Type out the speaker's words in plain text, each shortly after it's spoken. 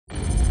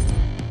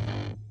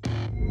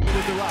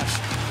the rush.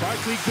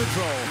 Barkley, good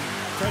throw.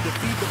 Tried to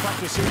feed the puck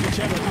to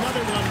Sergachev.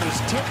 Another one was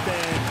tipped,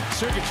 and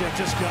Sergachev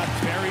just got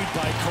buried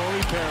by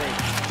Corey Perry.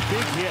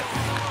 Big hit.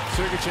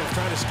 Sergachev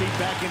trying to skate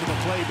back into the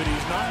play, but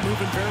he's not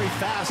moving very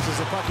fast as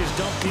the puck is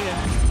dumped in.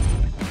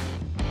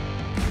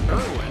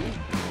 Irwin,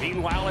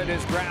 meanwhile, it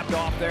is grabbed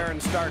off there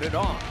and started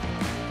on.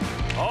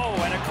 Oh,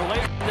 and a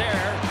collision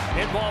there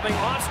involving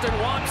Austin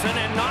Watson,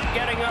 and not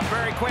getting up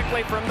very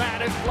quickly from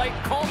that is Blake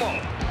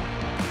Como.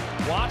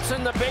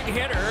 Watson, the big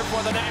hitter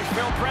for the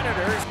Nashville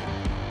Predators.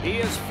 He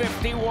is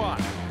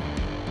 51,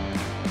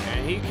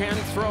 and he can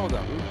throw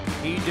them.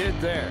 He did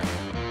there.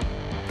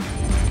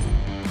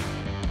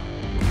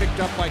 Picked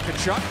up by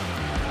Tkachuk,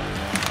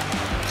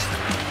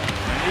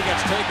 and he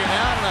gets taken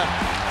out, and a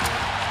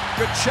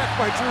good check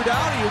by Drew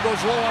Doughty, who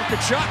goes low on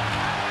Tkachuk.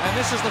 And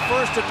this is the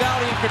first of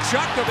Doughty and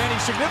Tkachuk of any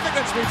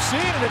significance we've seen,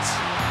 and it's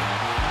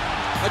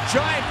a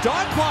giant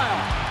dog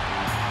pile.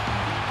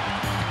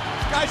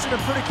 These guys have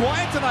been pretty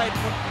quiet tonight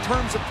in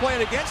terms of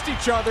playing against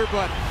each other,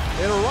 but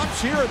it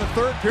erupts here in the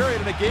third period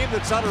in a game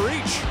that's out of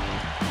reach.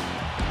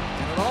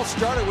 And it all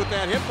started with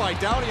that hit by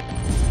Doughty.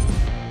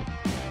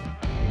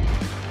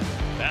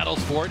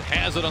 Battles for it,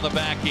 has it on the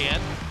back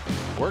end,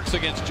 works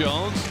against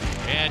Jones,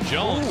 and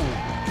Jones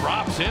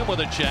drops him with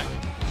a check.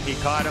 He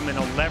caught him in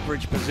a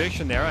leverage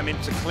position there. I mean,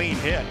 it's a clean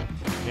hit,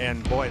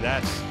 and boy,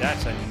 that's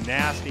a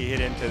nasty hit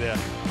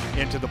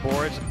into the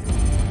boards.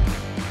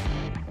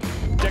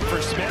 Dick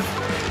for Smith.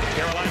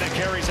 Carolina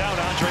carries out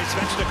Andrei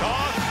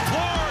Svechnikov.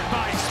 Floored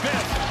by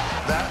Smith.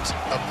 That's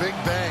a big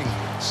bang.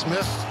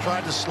 Smith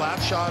tried to slap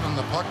shot on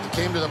the puck that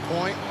came to the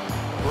point,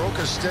 broke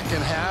his stick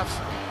in half,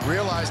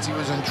 realized he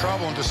was in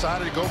trouble, and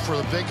decided to go for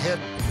the big hit.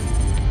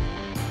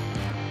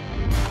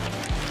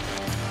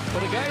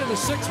 But a guy in the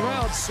 6th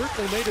round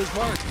certainly made his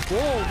mark.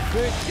 Whoa,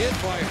 big hit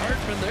by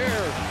Hartman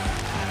there.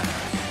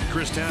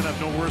 Chris Tanev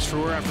no worse for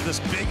wear after this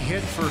big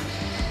hit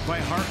by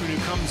Hartman,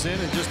 who comes in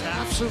and just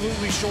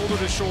absolutely shoulder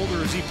to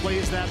shoulder as he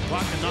plays that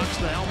puck and knocks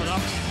the helmet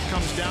up,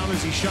 comes down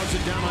as he shoves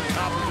it down on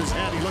top of his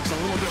head. He looks a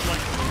little bit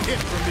like Hit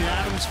from the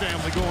Adams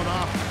family going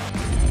off.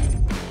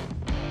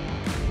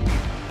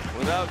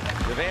 Without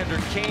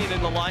Evander Kane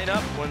in the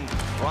lineup when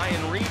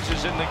Ryan Reeves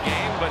is in the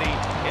game, but he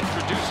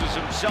introduces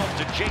himself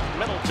to Jake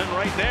Middleton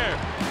right there.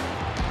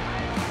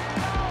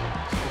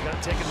 You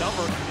got to take a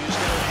number. You just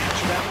got to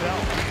answer that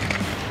bell.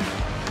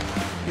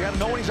 You got to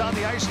know when he's on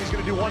the ice, he's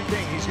going to do one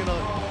thing. He's going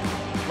to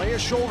lay a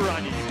shoulder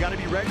on you. You've got to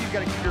be ready. You've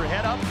got to keep your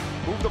head up,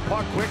 move the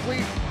puck quickly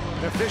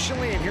and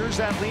efficiently, and here's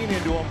that lean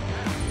into him.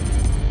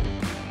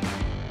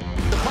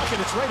 The puck,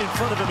 and it's right in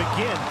front of him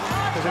again,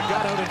 because it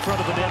got out in front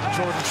of the net.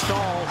 Jordan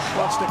Staal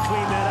wants to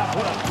clean that up.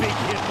 What a big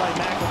hit by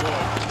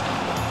McAvoy.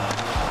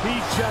 He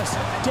just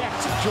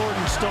decked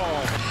Jordan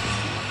Staal.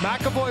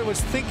 McAvoy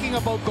was thinking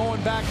about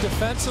going back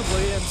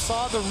defensively and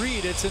saw the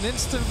read. It's an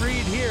instant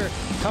read here.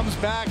 Comes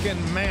back and,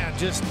 man,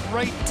 just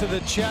right to the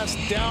chest.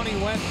 Down he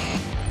went.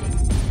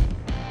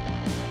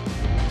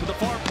 To the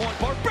far point.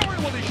 Barberry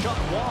with his shot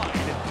wide.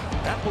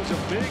 That was a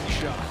big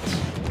shot.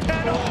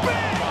 And a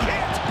big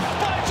hit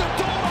by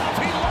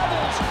Zadorov. He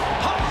levels.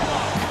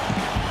 Harlock.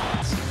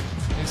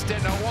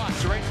 Instead, now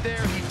watch. Right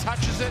there, he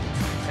touches it,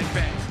 and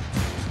bang.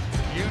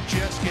 You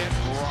just get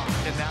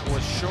rocked. And that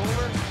was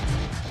shoulder.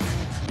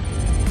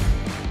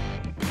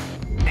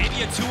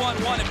 Maybe a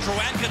 2-on-1 if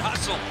Drouin could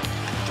hustle.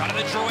 Trying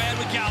to Drouin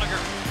with Gallagher.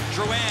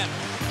 Drouin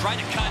trying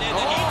to cut in,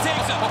 and he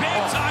takes a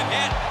big-time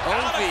hit.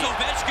 Alex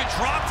Ovechkin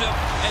dropped him,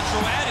 and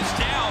Drouin is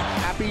down.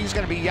 Happy he's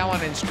going to be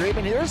yelling and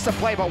screaming. Here's the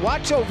play, but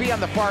watch OV on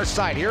the far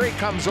side. Here he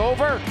comes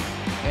over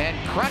and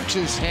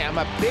crunches him.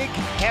 A big,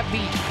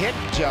 heavy hit,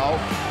 Joe.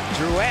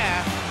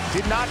 Drouin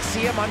did not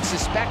see him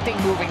unsuspecting,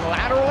 moving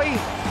laterally,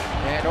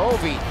 and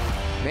Ovi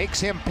makes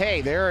him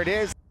pay. There it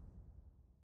is.